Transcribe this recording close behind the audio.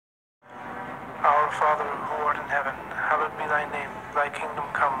Our Father, who art in heaven, hallowed be thy name. Thy kingdom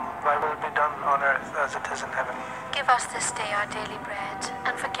come, thy will be done on earth as it is in heaven. Give us this day our daily bread,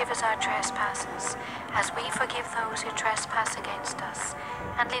 and forgive us our trespasses, as we forgive those who trespass against us.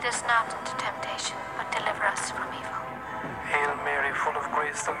 And lead us not into temptation, but deliver us from evil. Hail Mary, full of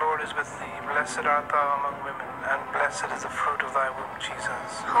grace, the Lord is with thee. Blessed art thou among women, and blessed is the fruit of thy womb, Jesus.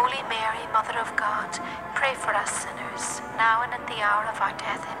 Holy Mary, Mother of God, pray for us sinners, now and at the hour of our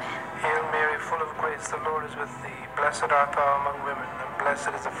death. Amen. Hail Mary, full of grace, the Lord is with thee. Blessed art thou among women, and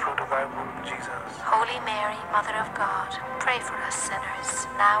blessed is the fruit of thy womb, Jesus. Holy Mary, Mother of God, pray for us sinners,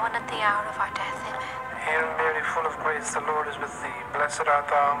 now and at the hour of our death. Amen. Hail Mary, full of grace, the Lord is with thee. Blessed art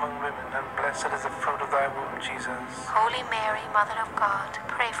thou among women, and blessed is the fruit of thy womb, Jesus. Holy Mary, Mother of God,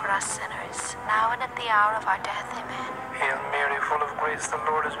 pray for us sinners, now and at the hour of our death. Amen. Hail Mary, full of grace, the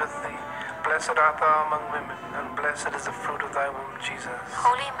Lord is with thee. Blessed art thou among women, and blessed is the fruit of thy womb, Jesus.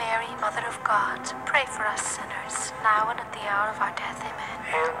 Holy Mary, Mother of God, pray for us sinners, now and at the hour of our death. Amen.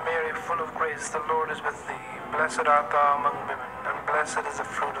 Hail Mary, full of grace, the Lord is with thee. Blessed art thou among women, and blessed is the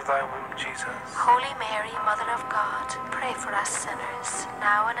fruit of thy womb, Jesus. Holy Mary, Mother of God, pray for us sinners,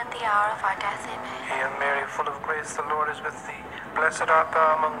 now and at the hour of our death. Amen. Hail Mary, full of grace, the Lord is with thee. Blessed art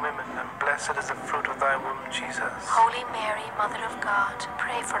thou among women, and blessed is the fruit of thy womb, Jesus. Holy Mary, Mother of God,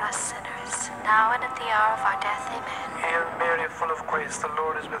 pray for us sinners, now and at the hour of our death. Amen. Hail Mary, full of grace, the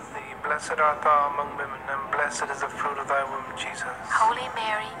Lord is with thee. Blessed art thou among women, and blessed is the fruit of thy womb, Jesus. Holy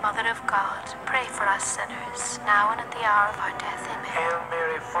Mary, Mother of God, pray for us sinners, now and at the hour of our death. Amen. Hail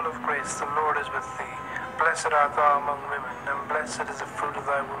Mary, full of grace, the Lord is with thee. Blessed art thou among women, and blessed is the fruit of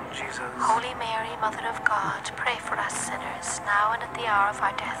thy womb, Jesus. Holy Mary, Mother of God, pray for us sinners, now and at the hour of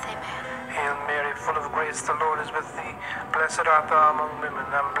our death. Amen. Hail Mary, full of grace, the Lord is with thee. Blessed art thou among women,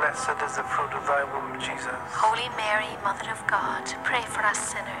 and blessed is the fruit of thy womb, Jesus. Holy Mary, Mother of God, pray for us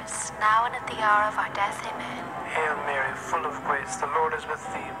sinners, now and at the hour of our death. Amen. Hail Mary, full of grace, the Lord is with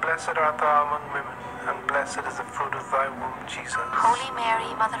thee. Blessed art thou among women, and blessed is the fruit of thy womb, Jesus. Holy Mary,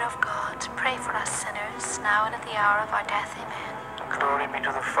 Mother of God, pray for us sinners, now and at the hour of our death. Amen. Glory be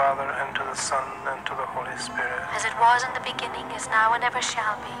to the Father, and to the Son, and to the Holy Spirit. As it was in the beginning, is now, and ever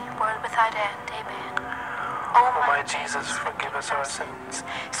shall be, world without end. Amen. O my Jesus, forgive us our sins,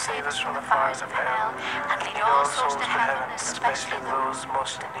 save us from the fires of hell, and lead all souls to heaven, especially those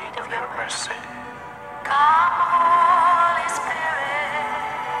most in need of your mercy. Come, Holy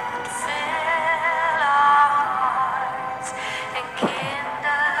Spirit, fill our hearts, and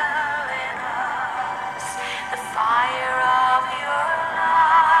kindle in us the fire of your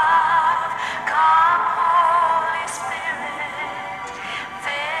love. Come, Holy Spirit,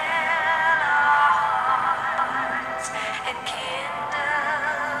 fill our hearts, and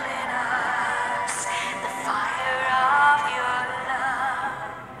kindle in us the fire of your love.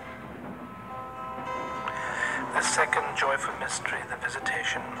 The second joyful mystery, the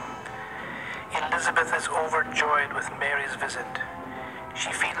visitation. Elizabeth is overjoyed with Mary's visit.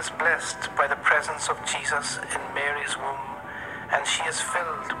 She feels blessed by the presence of Jesus in Mary's womb, and she is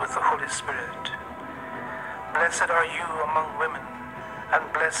filled with the Holy Spirit. Blessed are you among women, and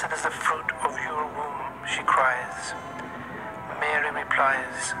blessed is the fruit of your womb, she cries. Mary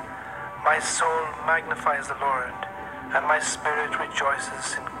replies, My soul magnifies the Lord, and my spirit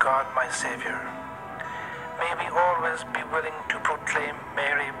rejoices in God my Savior. May we always be willing to proclaim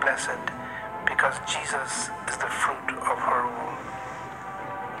Mary blessed, because Jesus is the fruit of her womb.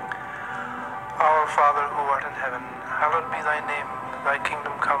 Our Father, who art in heaven, hallowed be thy name. Thy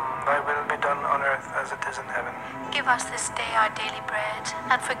kingdom come, thy will be done on earth as it is in heaven. Give us this day our daily bread,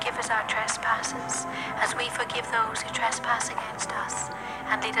 and forgive us our trespasses, as we forgive those who trespass against us.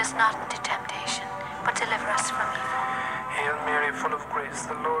 And lead us not into temptation, but deliver us from evil. Hail Mary, full of grace,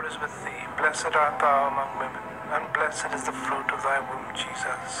 the Lord is with thee. Blessed art thou among women, and blessed is the fruit of thy womb,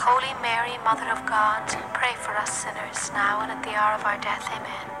 Jesus. Holy Mary, Mother of God, pray for us sinners, now and at the hour of our death.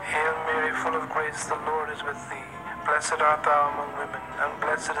 Amen. Hail Mary, full of grace, the Lord is with thee. Blessed art thou among women, and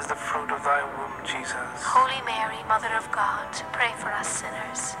blessed is the fruit of thy womb, Jesus. Holy Mary, Mother of God, pray for us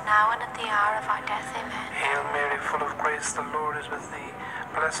sinners, now and at the hour of our death. Amen. Hail Mary, full of grace, the Lord is with thee.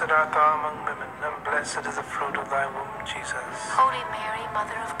 Blessed art thou among women, and blessed is the fruit of thy womb, Jesus. Holy Mary,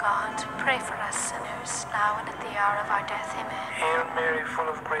 Mother of God, pray for us sinners, now and at the hour of our death. Amen. Hail Mary, full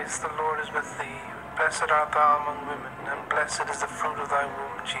of grace, the Lord is with thee. Blessed art thou among women, and blessed is the fruit of thy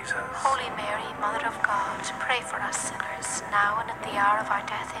womb, Jesus. Holy Mary, Mother of God, pray for us sinners, now and at the hour of our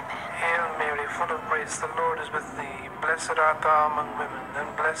death. Amen. Hail Mary, full of grace, the Lord is with thee. Blessed art thou among women, and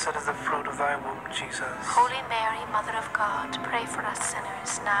blessed is the fruit of thy womb, Jesus. Holy Mary, Mother of God, pray for us sinners,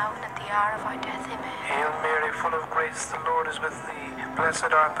 sinners, now and at the hour of our death. Amen. Hail Mary, full of grace, the Lord is with thee.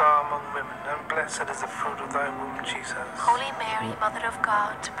 Blessed art thou among women, and blessed is the fruit of thy womb, Jesus. Holy Mary, Mother of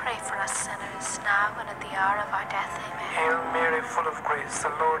God, pray for us sinners, now and at the hour of our death. Amen. Hail Mary, full of grace,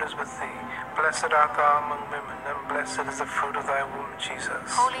 the Lord is with thee. Blessed art thou among women, and blessed is the fruit of thy womb, Jesus.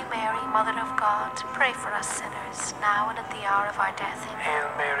 Holy Mary, Mother of God, pray for us sinners, now and at the hour of our death. Amen. Hail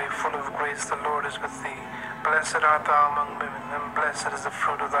Mary, full of grace, the Lord is with thee. Blessed art thou among women, and blessed is the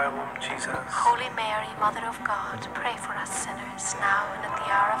fruit of thy womb, Jesus. Holy Mary, Mother of God, pray for us sinners, now and at the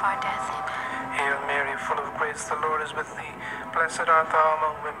hour of our death. Amen. Hail Mary, full of grace, the Lord is with thee. Blessed art thou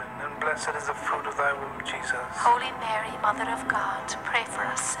among women, and blessed is the fruit of thy womb, Jesus. Holy Mary, Mother of God, pray for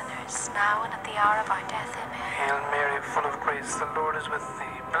us sinners, now and at the hour of our death. Amen. Hail Mary, full of grace, the Lord is with thee.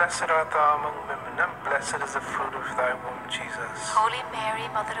 Blessed art thou among women, and blessed is the fruit of thy womb, Jesus. Holy Mary,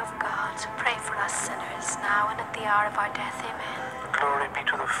 Mother of God, pray for us sinners, now and at the hour of our death. Amen. Glory be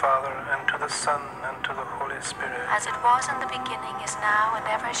to the Father, and to the Son, and to the Holy Spirit. As it was in the beginning, is now, and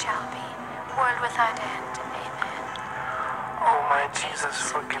ever shall be, world without end. Amen. O my Jesus,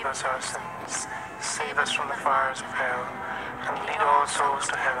 forgive us our sins, save us from the fires of hell, and lead all souls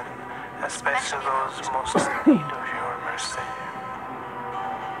to heaven, especially those most in need of your mercy.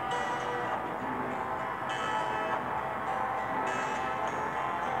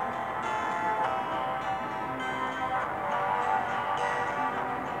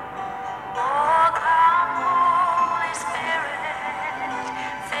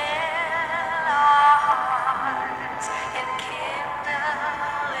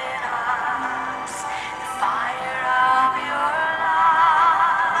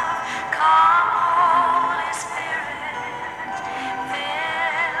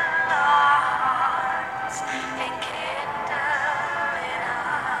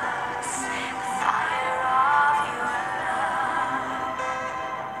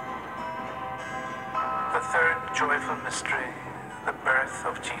 The third joyful mystery, the birth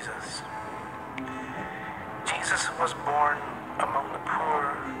of Jesus. Jesus was born among the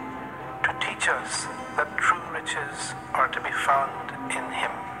poor to teach us that true riches are to be found in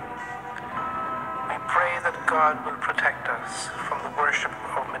Him. We pray that God will protect us from the worship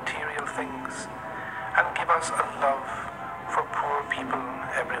of material things and give us a love for poor people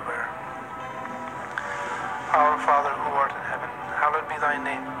everywhere. Our Father who art in heaven, hallowed be thy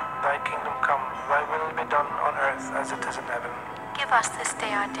name. Thy kingdom come, thy will be done on earth as it is in heaven. Give us this day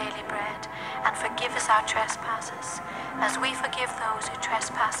our daily bread, and forgive us our trespasses, as we forgive those who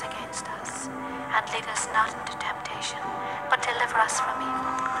trespass against us. And lead us not into temptation, but deliver us from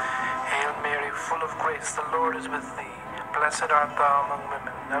evil. Hail Mary, full of grace, the Lord is with thee. Blessed art thou among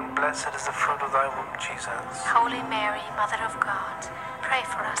women, and blessed is the fruit of thy womb, Jesus. Holy Mary, Mother of God, pray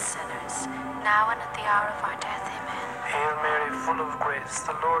for us sinners, now and at the hour of our death. Amen. Hail Mary, full of grace,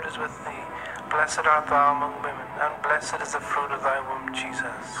 the Lord is with thee. Blessed art thou among women, and blessed is the fruit of thy womb,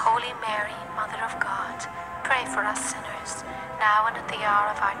 Jesus. Holy Mary, Mother of God, pray for us sinners, now and at the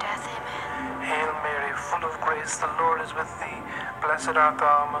hour of our death. Amen. Hail Mary, full of grace, the Lord is with thee. Blessed art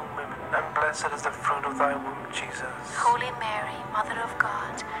thou among women, and blessed is the fruit of thy womb, Jesus. Holy Mary, Mother of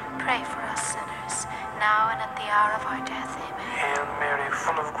God, pray for us sinners, now and at the hour of our death. Amen. Hail Mary,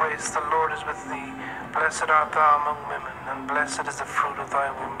 full of grace, the Lord is with thee. Blessed art thou among women, and blessed is the fruit of thy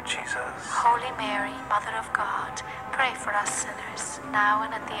womb, Jesus. Holy Mary, Mother of God, pray for us sinners, now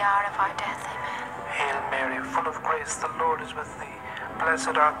and at the hour of our death. Amen. Hail Mary, full of grace, the Lord is with thee.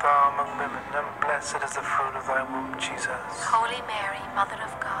 Blessed art thou among women, and blessed is the fruit of thy womb, Jesus. Holy Mary, Mother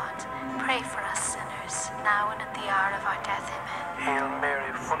of God, pray for us sinners, now and at the hour of our death. Amen. Hail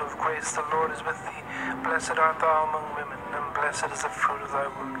Mary, full of grace, the Lord is with thee. Blessed art thou among women, and blessed is the fruit of thy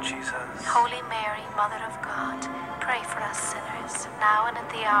womb, Jesus. Holy Mary, Mother of God, pray for us sinners, now and at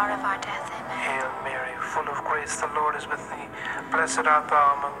the hour of our death. Amen. Hail Mary, full of grace, the Lord is with thee. Blessed art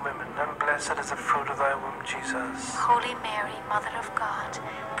thou among women, and blessed is the fruit of thy womb, Jesus. Holy Mary, Mother of God,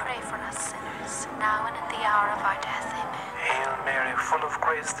 pray for us sinners, now and at the hour of our death. Amen. Hail Mary, full of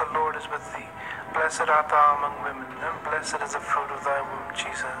grace, the Lord is with thee. Blessed art thou among women, and blessed is the fruit of thy womb,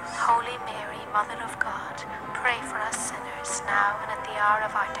 Jesus. Holy Mary, Mother of God, pray for us sinners, now and at the hour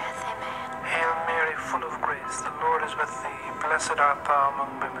of our death. Amen. Hail Mary, full of grace, the Lord is with thee. Blessed art thou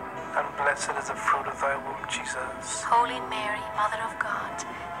among women, and blessed is the fruit of thy womb, Jesus. Holy Mary, Mother of God,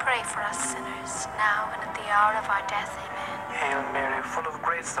 pray for us sinners, now and at the hour of our death. Amen. Hail Mary, full of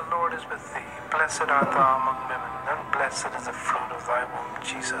grace, the Lord is with thee. Blessed art thou among women, and blessed is the fruit of thy womb,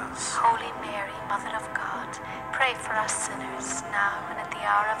 Jesus. Holy Mary, Mother of God, pray for us sinners, now and at the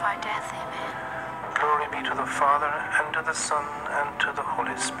hour of our death. Amen. Glory be to the Father, and to the Son, and to the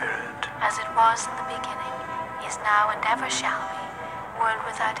Holy Spirit. As it was in the beginning, is now, and ever shall be, world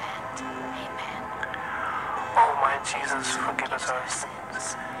without end. Amen. O my Jesus, forgive us our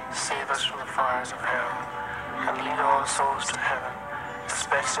sins, save us from the fires of hell, and lead all souls to heaven,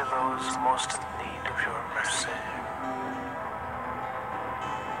 especially those most in need of your mercy.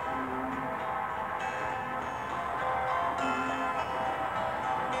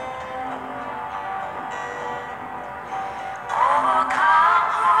 Oh, come,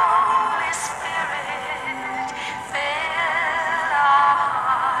 Holy Spirit, fill our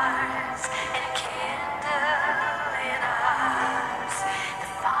hearts and kindle in us the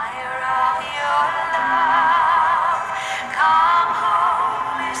fire of your love. Come,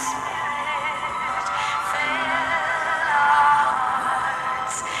 Holy Spirit, fill our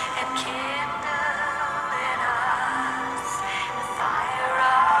hearts and kindle in us the fire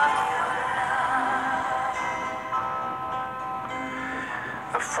of your love.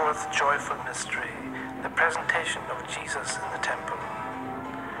 The fourth joyful mystery, the presentation of Jesus in the temple.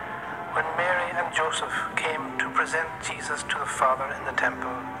 When Mary and Joseph came to present Jesus to the Father in the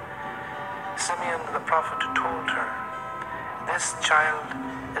temple, Simeon the prophet told her, "This child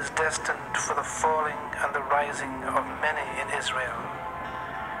is destined for the falling and the rising of many in Israel."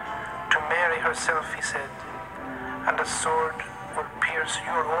 To Mary herself he said, "And a sword will pierce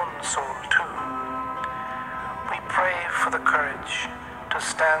your own soul too." We pray for the courage to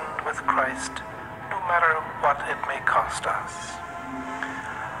stand with Christ, no matter what it may cost us.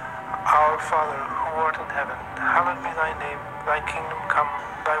 Our Father, who art in heaven, hallowed be thy name. Thy kingdom come,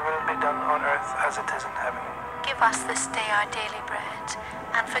 thy will be done on earth as it is in heaven. Give us this day our daily bread,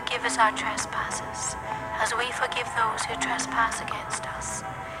 and forgive us our trespasses, as we forgive those who trespass against us.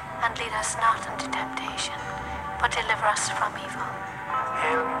 And lead us not into temptation, but deliver us from evil.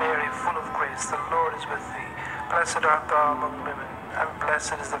 Hail Mary, full of grace, the Lord is with thee. Blessed art thou among women, and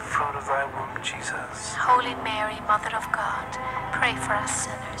blessed is the fruit of thy womb, Jesus. Holy Mary, Mother of God, pray for us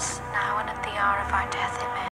sinners, now and at the hour of our death. Amen.